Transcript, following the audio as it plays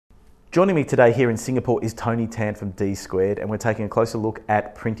Joining me today here in Singapore is Tony Tan from D Squared, and we're taking a closer look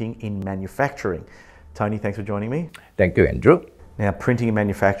at printing in manufacturing. Tony, thanks for joining me. Thank you, Andrew. Now, printing in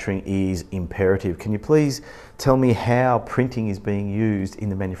manufacturing is imperative. Can you please tell me how printing is being used in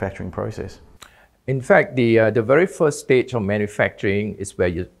the manufacturing process? In fact, the very first stage of manufacturing is where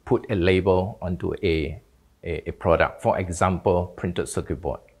you put a label onto a product. For example, printed circuit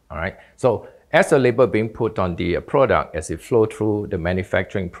board. All right. So as the label being put on the product, as it flow through the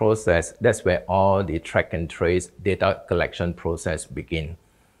manufacturing process, that's where all the track and trace data collection process begin.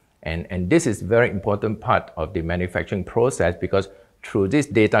 And this is very important part of the manufacturing process, because through this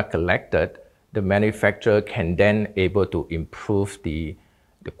data collected, the manufacturer can then able to improve the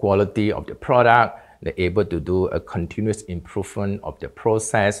quality of the product. They're able to do a continuous improvement of the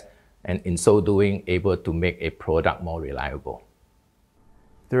process, and in so doing, able to make a product more reliable.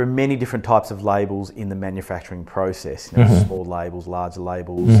 There are many different types of labels in the manufacturing process. Small labels, larger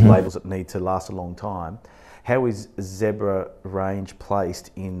labels, labels that need to last a long time. How is Zebra range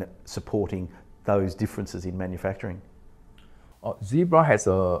placed in supporting those differences in manufacturing? Zebra has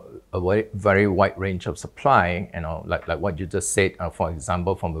a very wide range of supply, like what you just said, for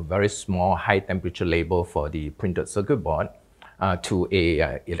example, from a very small high temperature label for the printed circuit board to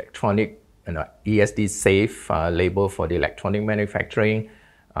a electronic ESD safe label for the electronic manufacturing,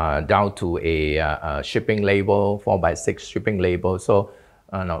 down to a shipping label, 4x6 shipping label. So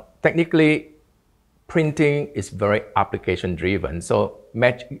technically, printing is very application driven. So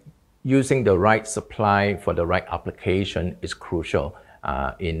using the right supply for the right application is crucial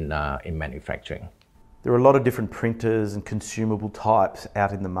in manufacturing. There are a lot of different printers and consumable types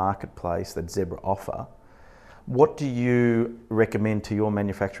out in the marketplace that Zebra offer. What do you recommend to your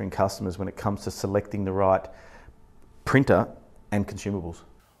manufacturing customers when it comes to selecting the right printer and consumables?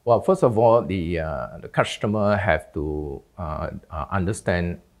 Well, first of all, the customer have to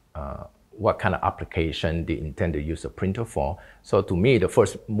understand what kind of application they intend to use a printer for. So to me, the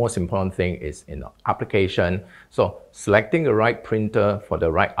first most important thing is application. So selecting the right printer for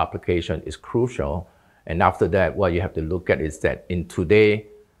the right application is crucial. And after that, what you have to look at is that in today,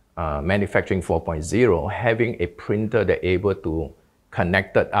 manufacturing 4.0, having a printer that able to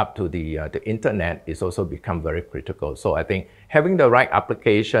connect it up to the internet is also become very critical. So I think having the right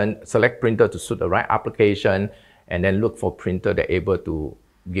application, select printer to suit the right application, and then look for printer that able to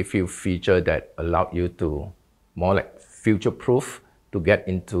give you feature that allow you to more like future-proof to get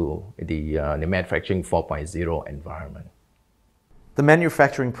into the manufacturing 4.0 environment. The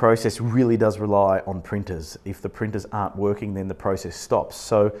manufacturing process really does rely on printers. If the printers aren't working, then the process stops.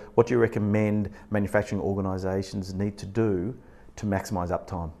 So what do you recommend manufacturing organizations need to do to maximize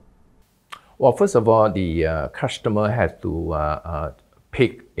uptime? Well, first of all, the customer has to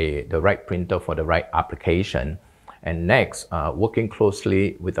pick the right printer for the right application. And next, working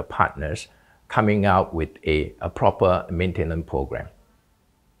closely with the partners, coming out with a proper maintenance program.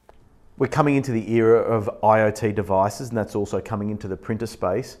 We're coming into the era of IoT devices, and that's also coming into the printer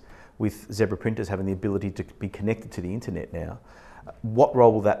space, with Zebra printers having the ability to be connected to the internet now. What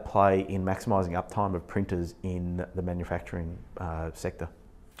role will that play in maximising uptime of printers in the manufacturing sector?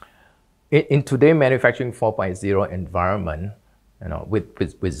 In today's manufacturing 4.0 environment,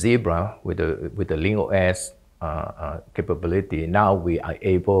 with Zebra, with the LinkOS capability, now we are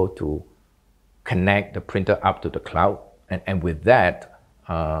able to connect the printer up to the cloud, and with that,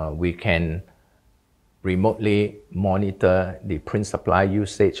 we can remotely monitor the print supply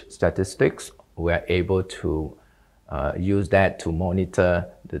usage statistics. We are able to use that to monitor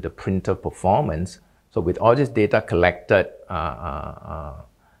the printer performance. So with all this data collected,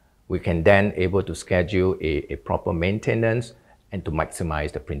 we can then able to schedule a proper maintenance and to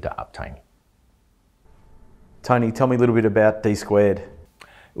maximize the printer uptime. Tony, tell me a little bit about D Squared.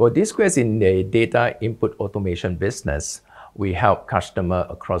 Well, D Squared is in the data input automation business. We help customers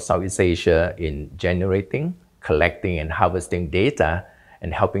across Southeast Asia in generating, collecting, and harvesting data,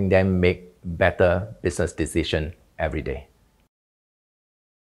 and helping them make better business decisions every day.